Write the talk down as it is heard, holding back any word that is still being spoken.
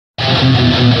Green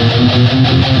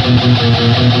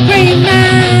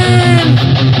Man!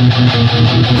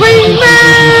 Green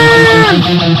Man!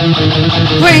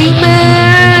 Green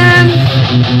Man!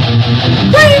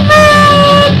 Green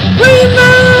Man! Green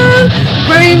Man!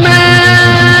 Green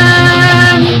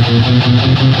Man!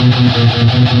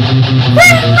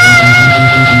 Green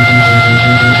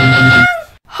Man!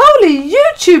 Holy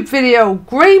YouTube video,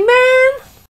 Green Man!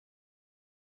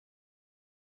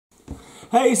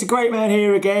 Hey, it's the Great Man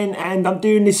here again, and I'm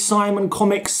doing this Simon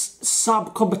Comics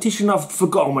sub competition. I've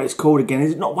forgotten what it's called again.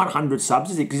 Is it not 100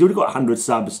 subs, is it? Because he's already got 100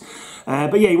 subs.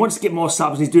 But yeah, he wants to get more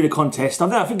subs and he's doing a contest.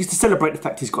 I think it's to celebrate the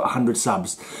fact he's got 100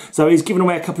 subs. So he's giving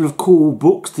away a couple of cool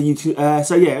books to YouTube.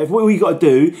 So yeah, what you got to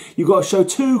do, you've got to show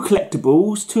 2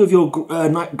 collectibles, 2 of your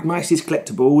nicest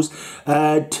collectibles,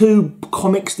 2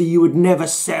 comics that you would never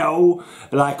sell,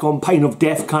 like on pain of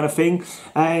death kind of thing.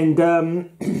 And,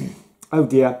 oh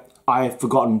dear. I've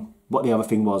forgotten what the other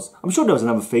thing was. I'm sure there was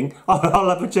another thing. I'll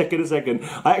have to check in a second.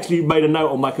 I actually made a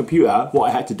note on my computer what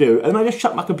I had to do, and I just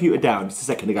shut my computer down just a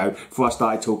second ago before I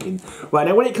started talking. Right,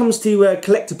 now when it comes to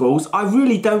collectibles, I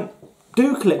really don't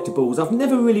do collectibles. I've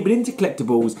never really been into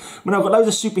collectibles. When I've got loads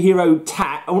of superhero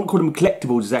tat, I wouldn't call them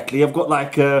collectibles exactly. I've got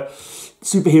like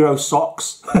superhero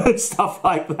socks, stuff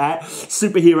like that.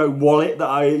 Superhero wallet that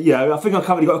I think I've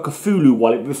currently got a Cthulhu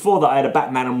wallet. Before that I had a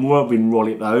Batman and Robin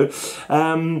wallet though.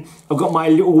 I've got my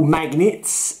little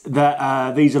magnets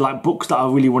that these are like books that I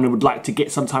really would like to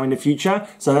get sometime in the future.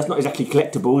 So that's not exactly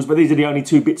collectibles, but these are the only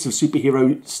 2 bits of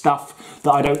superhero stuff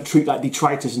that I don't treat like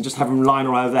detritus and just have them lying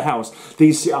all over the house.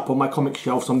 These sit up on my comic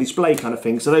shelves on display kind of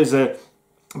thing. So those are,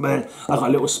 man, I got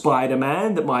a little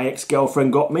Spider-Man that my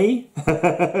ex-girlfriend got me.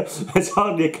 It's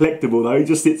hardly a collectible though, he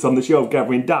just sits on the shelf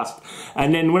gathering dust.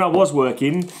 And then when I was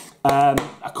working,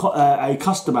 a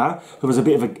customer who was a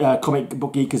bit of a comic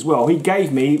book geek as well, he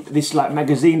gave me this like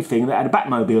magazine thing that had a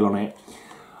Batmobile on it.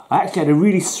 I actually had a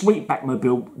really sweet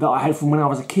Batmobile that I had from when I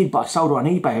was a kid, but I sold it on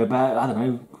eBay about, I don't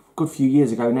know, a good few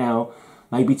years ago now.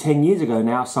 Maybe 10 years ago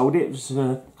now I sold it. It was,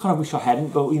 kind of wish I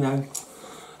hadn't, but you know,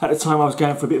 at the time I was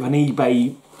going for a bit of an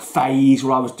eBay phase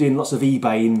where I was doing lots of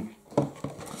eBaying.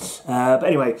 But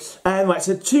anyway, right,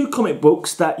 so 2 comic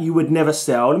books that you would never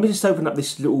sell. Let me just open up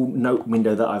this little note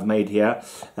window that I've made here,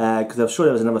 because I'm sure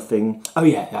there was another thing. Oh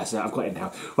yeah, that's it, I've got it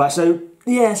now. Right, so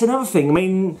yeah, it's another thing. I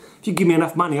mean, if you give me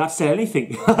enough money, I'd sell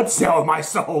anything. I'd sell my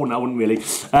soul. No, I wouldn't really.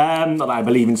 Not that I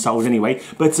believe in souls anyway.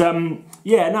 But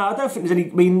yeah, no, I don't think there's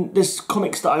any. I mean, there's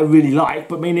comics that I really like,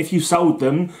 but I mean, if you sold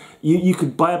them, you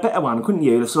could buy a better one, couldn't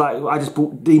you? So like, I just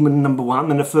bought Demon #1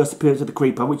 and the first appearance of the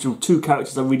Creeper, which are 2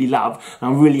 characters I really love,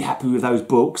 and I'm really happy with those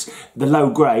books. They're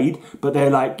low grade, but they're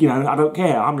like, you know, I don't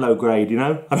care. I'm low grade, you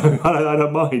know. I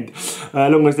don't mind, as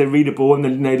long as they're readable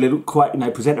and they look quite, you know,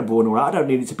 presentable and all that. I don't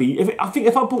need it to be. I think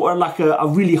if I bought like a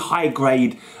really high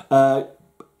grade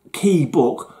key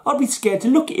book, I'd be scared to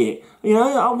look at it. You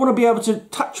know, I want to be able to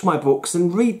touch my books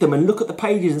and read them and look at the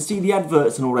pages and see the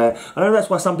adverts and all that. I know that's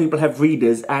why some people have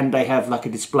readers and they have like a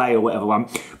display or whatever one,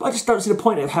 but I just don't see the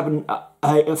point of having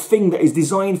a thing that is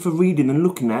designed for reading and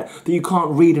looking at that you can't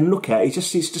read and look at. It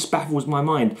just baffles my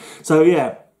mind. So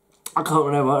yeah, I can't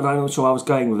remember, I'm not sure where I was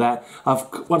going with that.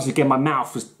 Once again, my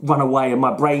mouth has run away and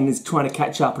my brain is trying to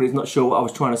catch up and it's not sure what I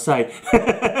was trying to say.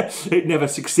 It never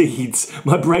succeeds.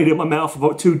 My brain and my mouth have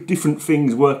got 2 different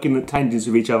things working at tangents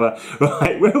with each other.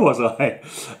 Right, where was I?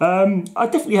 I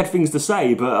definitely had things to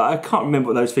say, but I can't remember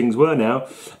what those things were now.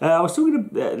 I was talking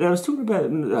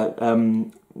about,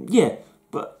 yeah,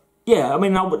 but yeah, I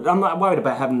mean, I'm not worried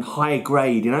about having high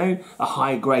grade, you know, a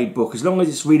high grade book, as long as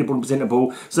it's readable and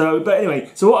presentable. So, but anyway,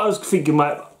 so what I was thinking,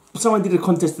 like, someone did a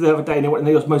contest the other day and they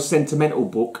wanted the most sentimental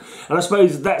book, and I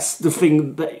suppose that's the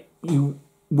thing that you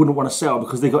wouldn't want to sell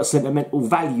because they got sentimental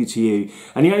value to you.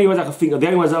 And the only ones I can think of, the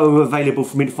only ones that were available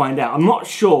for me to find out, I'm not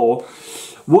sure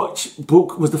which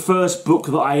book was the first book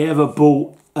that I ever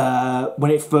bought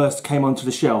when it first came onto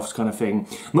the shelves, kind of thing.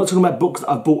 I'm not talking about books that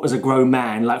I've bought as a grown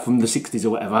man, like from the 60s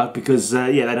or whatever, because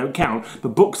yeah, they don't count.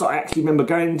 But books that I actually remember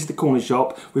going into the corner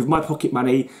shop with my pocket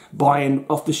money, buying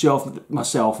off the shelf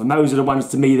myself, and those are the ones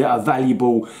to me that are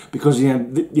valuable because you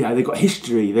know they've got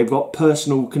history, they've got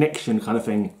personal connection, kind of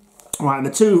thing. Right, and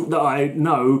the 2 that I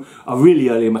know are really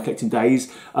early in my collecting days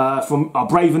are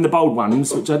Brave and the Bold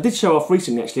ones, which I did show off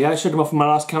recently actually. I showed them off in my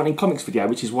last Counting Comics video,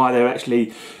 which is why they're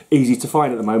actually easy to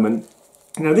find at the moment.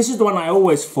 Now this is the one I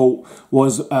always thought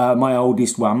was my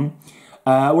oldest one.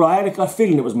 Well, I had a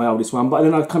feeling it was my oldest one, but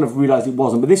then I kind of realised it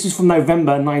wasn't. But this is from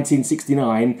November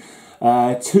 1969.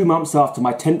 2 months after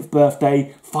my 10th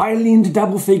birthday, finally into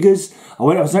double figures. I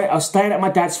was staying at my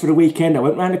dad's for the weekend. I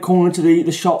went round the corner to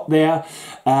the shop there.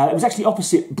 It was actually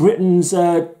opposite Britain's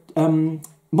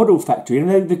Model Factory, you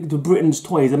know, the Britain's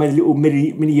Toys, they made little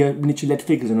miniature lead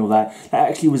figures and all that. That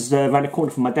actually was around the corner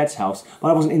from my dad's house, but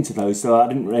I wasn't into those, so I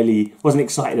wasn't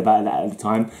excited about that at the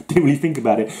time. Didn't really think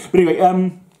about it. But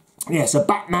anyway, yeah, so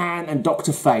Batman and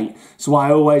Dr. Fate. So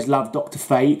I always loved Dr.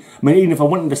 Fate. I mean, even if I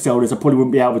wanted to sell this, I probably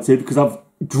wouldn't be able to, because I've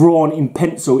drawn in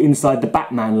pencil inside the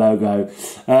Batman logo.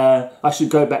 I should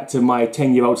go back to my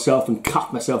 10-year-old self and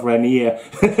cut myself around the ear.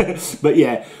 But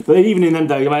yeah, but even in them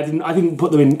days, I didn't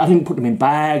put them in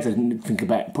bags. I didn't think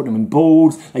about putting them in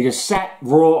balls. They just sat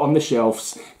raw on the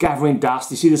shelves, gathering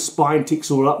dust. You see the spine ticks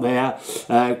all up there,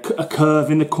 a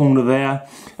curve in the corner there.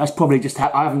 That's probably just how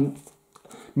I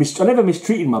never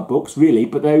mistreated my books really,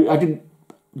 but I didn't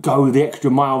go the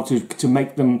extra mile to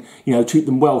make them, you know, treat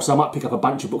them well. So I might pick up a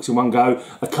bunch of books in one go,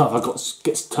 a cover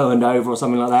gets turned over or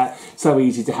something like that. So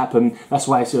easy to happen. That's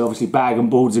why I say obviously bag and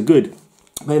boards are good.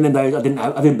 But in them days I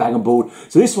didn't bag and board.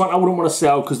 So this one I wouldn't want to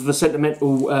sell because of the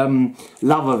sentimental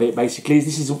love of it. Basically,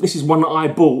 this is one that I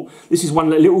bought. This is one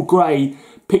that Little Grey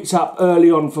picked up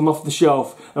early on from off the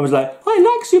shelf and was like,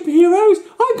 I like superheroes,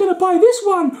 I'm going to buy this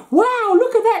one. Wow,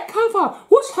 look at that cover.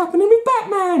 What's happening with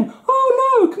Batman?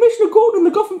 Oh no, Commissioner Gordon, the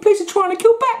Gotham police are trying to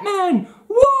kill Batman.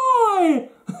 Why?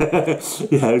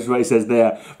 Yeah, that's what it says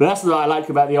there. But that's what I like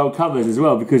about the old covers as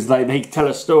well, because they tell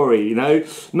a story, you know.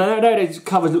 No, these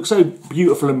covers look so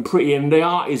beautiful and pretty, and the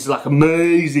art is like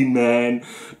amazing, man.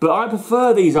 But I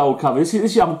prefer these old covers.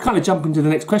 I'm kind of jumping to the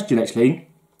next question, actually.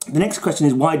 The next question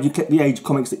is, why do you collect the age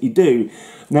comics that you do?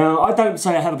 Now, I don't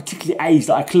say I have a particular age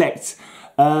that I collect,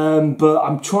 but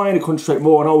I'm trying to concentrate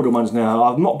more on older ones now.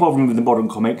 I'm not bothering with the modern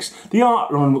comics. The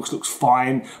art on them looks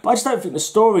fine, but I just don't think the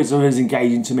stories are as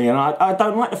engaging to me, and I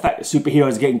don't like the fact that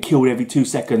superheroes are getting killed every 2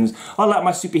 seconds. I like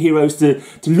my superheroes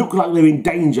to look like they're in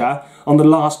danger on the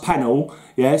last panel,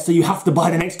 yeah, so you have to buy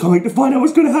the next comic to find out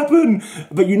what's going to happen,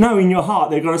 but you know in your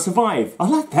heart they're going to survive. I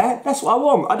like that. That's what I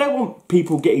want. I don't want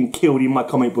people getting killed in my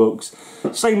comic books.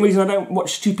 Same reason I don't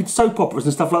watch stupid soap operas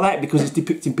and stuff like that, because it's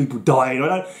depicting people dying.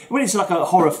 When it's like a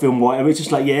horror film or whatever, it's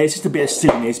just like, yeah, it's just a bit of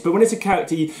silliness. But when it's a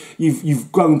character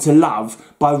you've grown to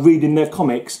love by reading their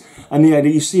comics, and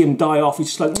you see them die off, it's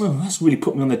just like, oh, that's really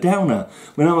put me on the downer.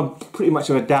 I mean, I'm pretty much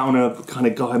a downer kind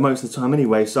of guy most of the time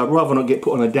anyway, so I'd rather not get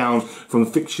put on a down from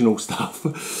fictional stuff.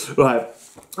 Right.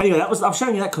 Anyway, I've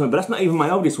shown you that comic, but that's not even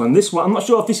my oldest one. This one, I'm not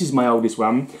sure if this is my oldest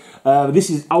one. This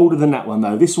is older than that one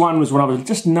though. This one was when I was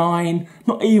just 9,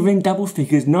 not even in double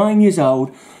figures, 9 years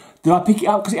old. Did I pick it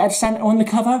up because it had Santa on the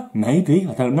cover? Maybe,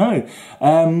 I don't know.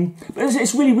 But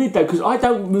it's really weird though, because I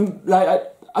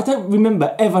don't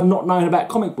remember ever not knowing about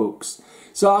comic books.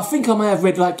 So I think I may have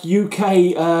read like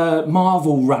UK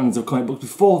Marvel runs of comic books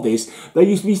before this. They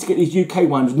used to get these UK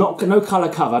ones, no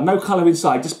colour cover, no colour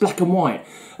inside, just black and white.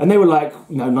 And they were like,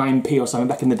 you know, 9p or something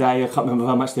back in the day. I can't remember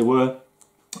how much they were.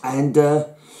 And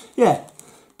yeah,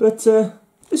 but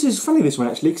this is funny, this one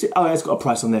actually, because it's got a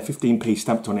price on there, 15p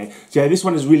stamped on it. So yeah, this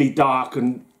one is really dark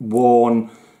and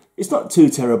worn. It's not too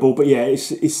terrible, but yeah,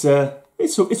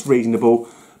 it's reasonable.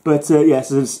 But yeah,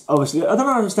 so there's obviously, I don't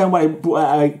understand why they brought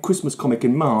out a Christmas comic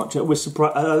in March. I was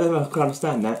surprised. I don't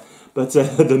understand that. But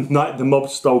the night the mob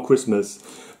stole Christmas.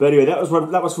 But anyway, that was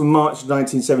from March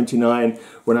 1979,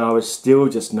 when I was still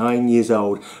just 9 years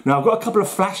old. Now I've got a couple of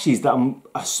flashes that I'm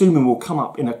assuming will come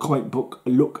up in a comic book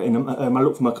look, in my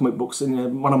look for my comic books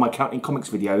in one of my Counting Comics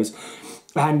videos.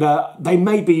 And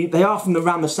they are from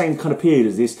around the same kind of period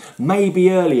as this,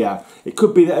 maybe earlier. It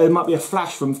could be that there might be a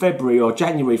flash from February or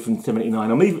January from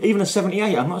 79, or even a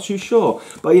 78, I'm not too sure.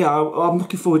 But yeah, I'm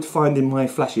looking forward to finding my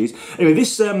flashes. Anyway,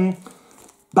 this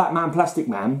Batman Plastic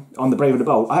Man on the Brave and the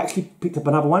Bold, I actually picked up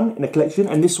another one in the collection,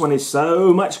 and this one is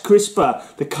so much crisper.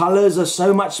 The colours are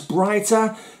so much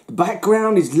brighter. The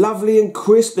background is lovely and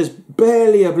crisp. There's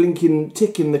barely a blinking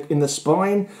tick in the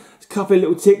spine. Couple of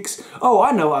little ticks. Oh,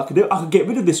 I know what I could do. I could get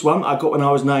rid of this one I got when I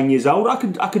was 9 years old.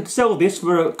 I could sell this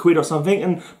for a quid or something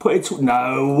and put it to...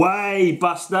 No way,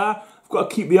 Buster. I've got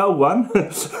to keep the old one.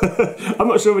 I'm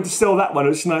not sure whether to sell that one.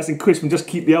 It's nice and crisp, and just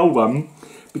keep the old one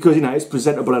because, you know, it's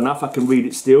presentable enough. I can read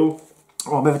it still.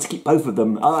 Or I'm able to keep both of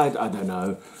them. I don't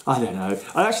know. I don't know.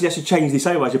 I actually should change this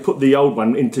over. I should put the old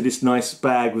one into this nice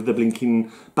bag with the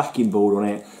blinking backing board on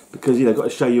it, because, you know, got to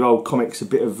show your old comics a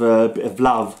bit of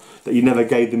love that you never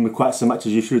gave them quite so much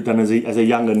as you should have done as a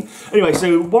young'un. Anyway,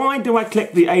 so why do I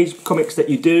collect the age comics that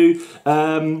you do?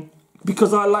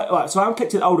 Because I like, right, so I'm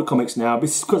collecting older comics now,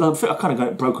 because I think I kind of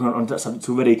got broken on that subject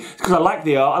already. It's because I like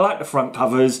the art, I like the front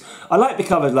covers, I like the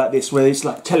covers like this, where it's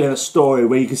like telling a story,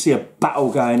 where you can see a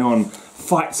battle going on,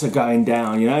 fights are going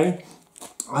down, you know?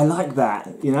 I like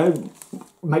that, you know?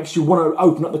 makes you want to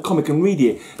open up the comic and read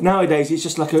it. Nowadays, it's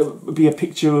just like a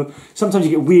picture. Sometimes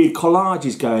you get weird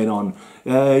collages going on.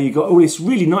 You got all this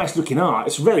really nice looking art.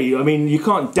 It's very, I mean, you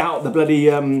can't doubt the bloody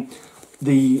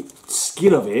the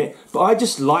skill of it. But I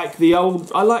just like the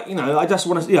old. I like, you know, I just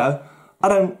want to, you know, I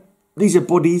don't. These are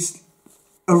bodies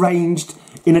arranged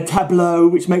in a tableau,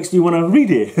 which makes me want to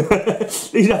read it.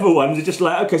 These other ones are just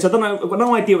like, okay, so I don't know, I've got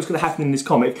no idea what's going to happen in this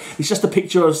comic. It's just a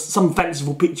picture of some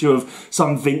fanciful picture of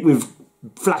something with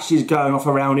flashes going off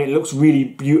around it. It looks really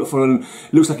beautiful and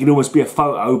looks like it'd almost be a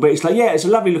photo, but it's like, yeah, it's a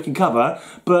lovely looking cover,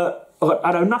 but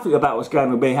I know nothing about what's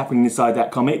going to be happening inside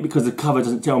that comic because the cover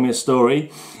doesn't tell me a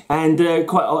story, and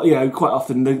quite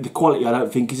often the quality I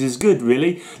don't think is as good,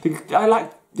 really. I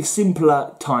like the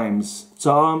simpler times,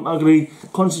 so I'm going to be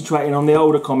concentrating on the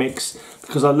older comics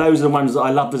because those are the ones that I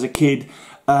loved as a kid.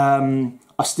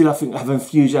 I think have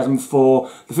enthusiasm for.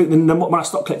 When I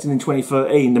stopped collecting in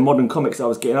 2013, the modern comics I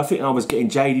was getting, I think I was getting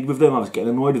jaded with them. I was getting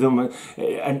annoyed with them, and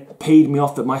it peed me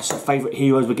off that my favourite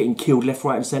heroes were getting killed left,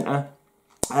 right, and centre.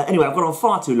 Anyway, I've gone on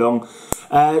far too long.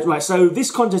 Right, so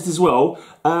this contest as well.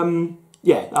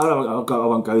 Yeah, I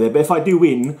won't go there. But if I do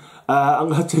win, I'm going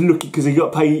to have to look, because you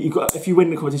got to pay. If you win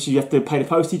the competition, you have to pay the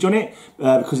postage on it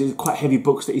because it's quite heavy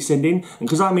books that you send in. And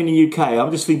because I'm in the UK, I'm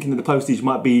just thinking that the postage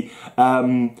might be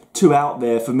too out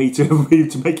there for me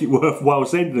to make it worthwhile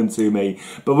sending them to me.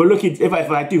 But we're looking. If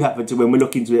I do happen to win, we'll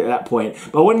look into it at that point.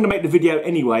 But I wanted to make the video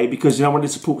anyway because, you know, I wanted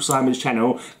to support Simon's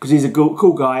channel because he's a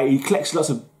cool guy. He collects lots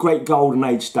of great Golden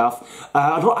Age stuff.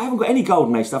 I haven't got any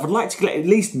Golden Age stuff. I'd like to collect at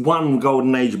least one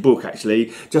Golden Age book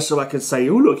actually, just so I can say,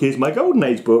 oh look, here's my Golden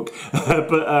Age book.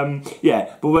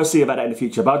 Yeah, but we'll see about that in the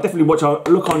future. But I'll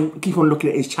definitely keep on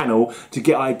looking at his channel to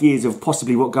get ideas of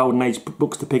possibly what Golden Age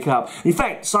books to pick up. In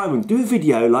fact, Simon, do a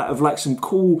video of some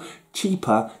cool,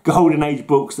 cheaper Golden Age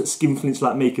books that skinflints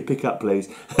like me could pick up, please.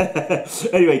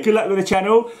 Anyway, good luck with the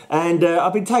channel, and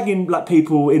I've been tagging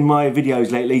people in my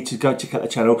videos lately to go check out the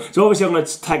channel. So obviously I'm going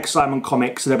to tag Simon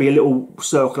Comics, so there'll be a little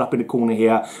circle up in the corner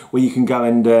here where you can go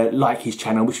and like his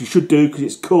channel, which you should do because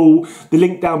it's cool. The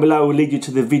link down below will lead you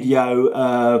to the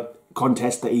video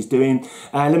contest that he's doing.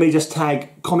 Let me just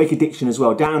tag Comic Addiction as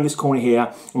well down in this corner here.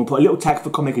 I'm going to put a little tag for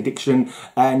Comic Addiction,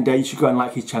 and you should go and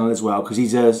like his channel as well because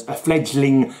he's a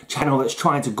fledgling channel that's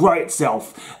trying to grow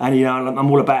itself, and you know,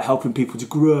 I'm all about helping people to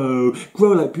grow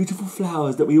like beautiful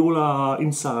flowers that we all are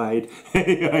inside.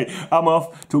 Anyway, I'm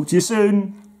off. Talk to you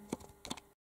soon.